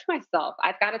stretch myself.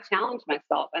 I've got to challenge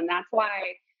myself. And that's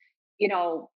why,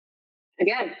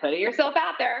 again, putting yourself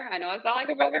out there. I know it's not like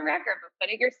a broken record, but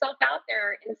putting yourself out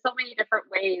there in so many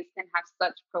different ways can have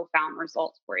such profound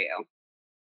results for you.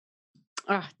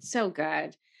 Oh, so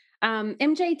good.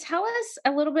 MJ, tell us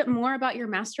a little bit more about your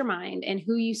mastermind and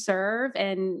who you serve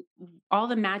and all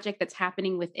the magic that's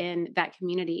happening within that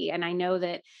community. And I know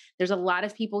that there's a lot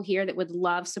of people here that would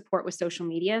love support with social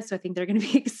media. So I think they're going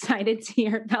to be excited to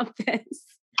hear about this.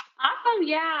 Awesome.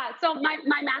 Yeah. So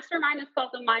my mastermind is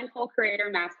called the Mindful Creator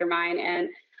Mastermind. And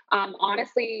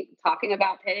honestly, talking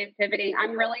about pivoting,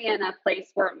 I'm really in a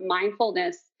place where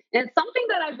mindfulness, and it's something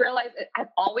that I've realized I've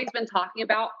always been talking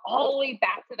about all the way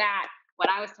back to that. When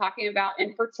I was talking about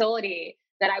infertility,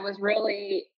 that I was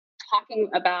really talking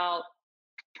about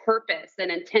purpose and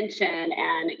intention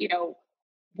and,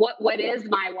 what is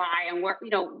my why and what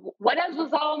does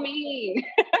this all mean?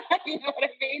 You know what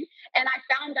I mean? And I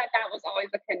found that was always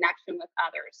a connection with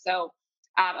others. So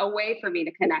a way for me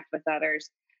to connect with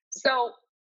others. So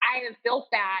I have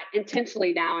built that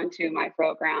intentionally now into my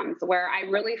programs where I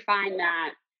really find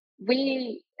that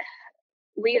we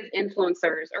as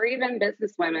influencers or even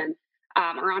business women,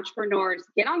 or entrepreneurs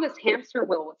get on this hamster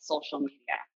wheel with social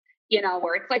media,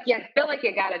 where it's like you feel like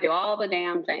you got to do all the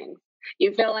damn things.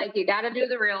 You feel like you got to do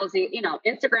the reels.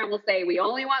 Instagram will say we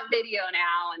only want video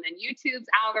now, and then YouTube's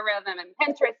algorithm and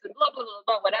Pinterest and blah, blah, blah,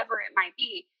 blah, whatever it might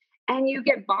be. And you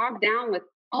get bogged down with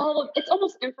it's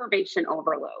almost information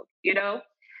overload,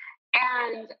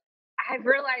 And I've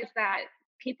realized that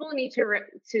people need to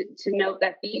note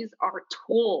that these are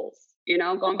tools.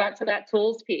 Going back to that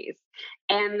tools piece,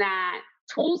 and that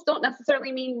tools don't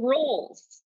necessarily mean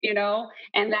rules,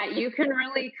 and that you can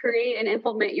really create and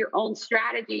implement your own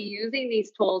strategy using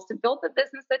these tools to build the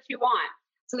business that you want.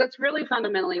 So that's really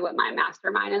fundamentally what my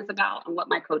mastermind is about and what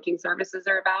my coaching services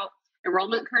are about.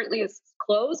 Enrollment currently is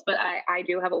closed, but I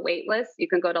do have a wait list. You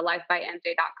can go to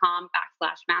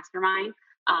lifebymj.com/mastermind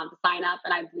to sign up,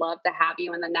 and I'd love to have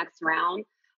you in the next round.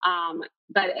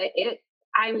 But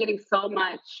I'm getting so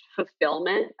much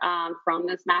fulfillment from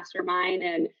this mastermind,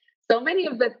 and so many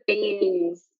of the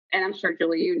things, and I'm sure,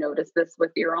 Julie, you noticed this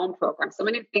with your own program, so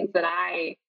many things that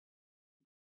I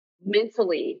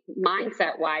mentally,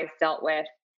 mindset-wise dealt with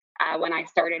when I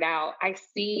started out, I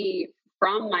see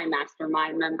from my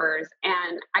mastermind members,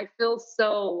 and I feel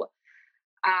so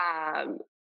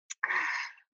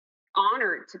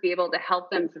honored to be able to help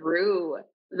them through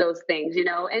those things,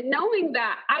 and knowing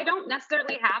that I don't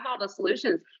necessarily have all the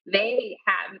solutions. They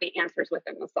have the answers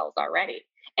within themselves already.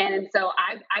 And so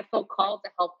I feel called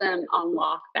to help them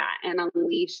unlock that and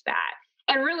unleash that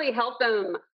and really help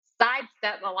them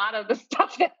sidestep a lot of the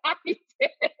stuff that I did.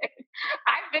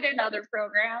 I've been in other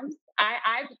programs.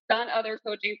 I've done other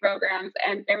coaching programs,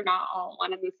 and they're not all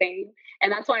one and the same.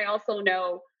 And that's why I also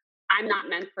know I'm not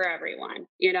meant for everyone,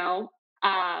 you know?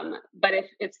 But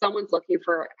if someone's looking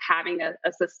for having a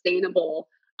sustainable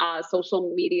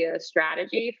social media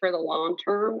strategy for the long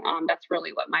term, that's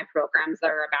really what my programs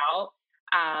are about.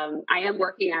 I am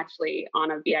working actually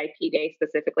on a VIP day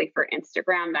specifically for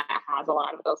Instagram that has a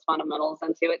lot of those fundamentals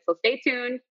into it. So stay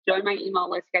tuned, join my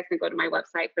email list. You guys can go to my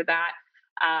website for that.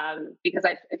 Because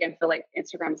I, again, feel like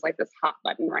Instagram is like this hot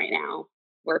button right now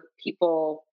where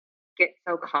people get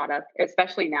so caught up,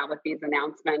 especially now with these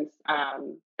announcements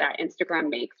that Instagram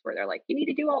makes where they're like, you need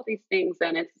to do all these things.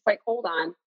 And it's like, hold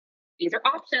on, these are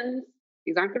options.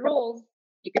 These aren't the rules.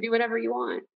 You can do whatever you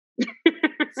want.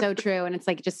 So true. And it's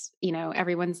like, just, you know,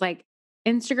 everyone's like,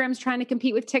 Instagram's trying to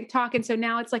compete with TikTok. And so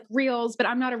now it's like Reels, but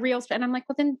I'm not a Reels fan. And I'm like,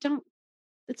 well, then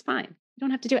it's fine. You don't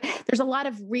have to do it. There's a lot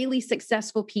of really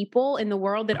successful people in the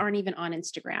world that aren't even on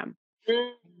Instagram.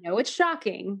 I know it's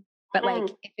shocking, but like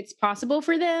if it's possible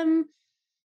for them,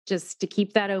 just to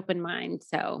keep that open mind.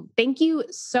 So thank you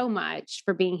so much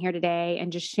for being here today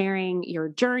and just sharing your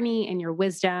journey and your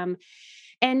wisdom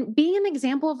and being an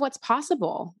example of what's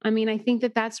possible. I mean, I think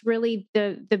that that's really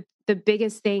the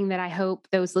biggest thing that I hope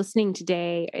those listening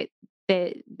today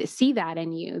that see that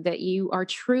in you, that you are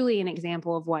truly an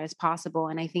example of what is possible.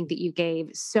 And I think that you gave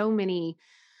so many,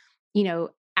 you know,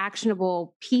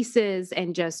 actionable pieces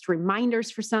and just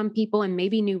reminders for some people and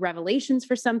maybe new revelations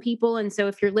for some people. And so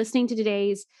if you're listening to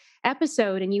today's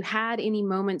episode and you had any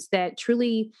moments that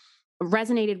truly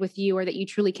resonated with you or that you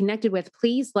truly connected with,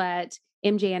 please let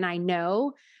MJ and I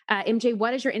know. MJ,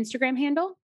 what is your Instagram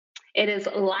handle? It is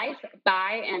Life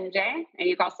by MJ. And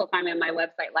you can also find me on my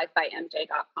website,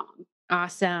 lifebymj.com.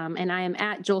 Awesome. And I am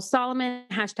at Julie Solomon,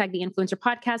 hashtag the Influencer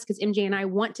Podcast, because MJ and I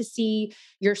want to see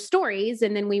your stories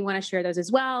and then we want to share those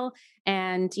as well.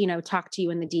 And, you know, talk to you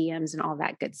in the DMs and all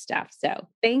that good stuff. So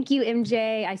thank you,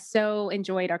 MJ. I so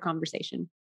enjoyed our conversation.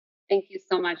 Thank you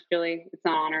so much, Julie. It's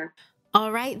an honor.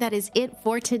 All right. That is it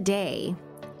for today.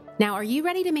 Now, are you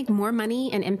ready to make more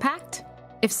money and impact?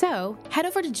 If so, head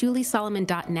over to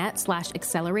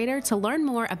juliesolomon.net/accelerator to learn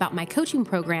more about my coaching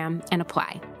program and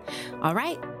apply. All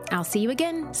right. I'll see you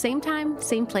again, same time,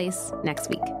 same place next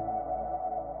week.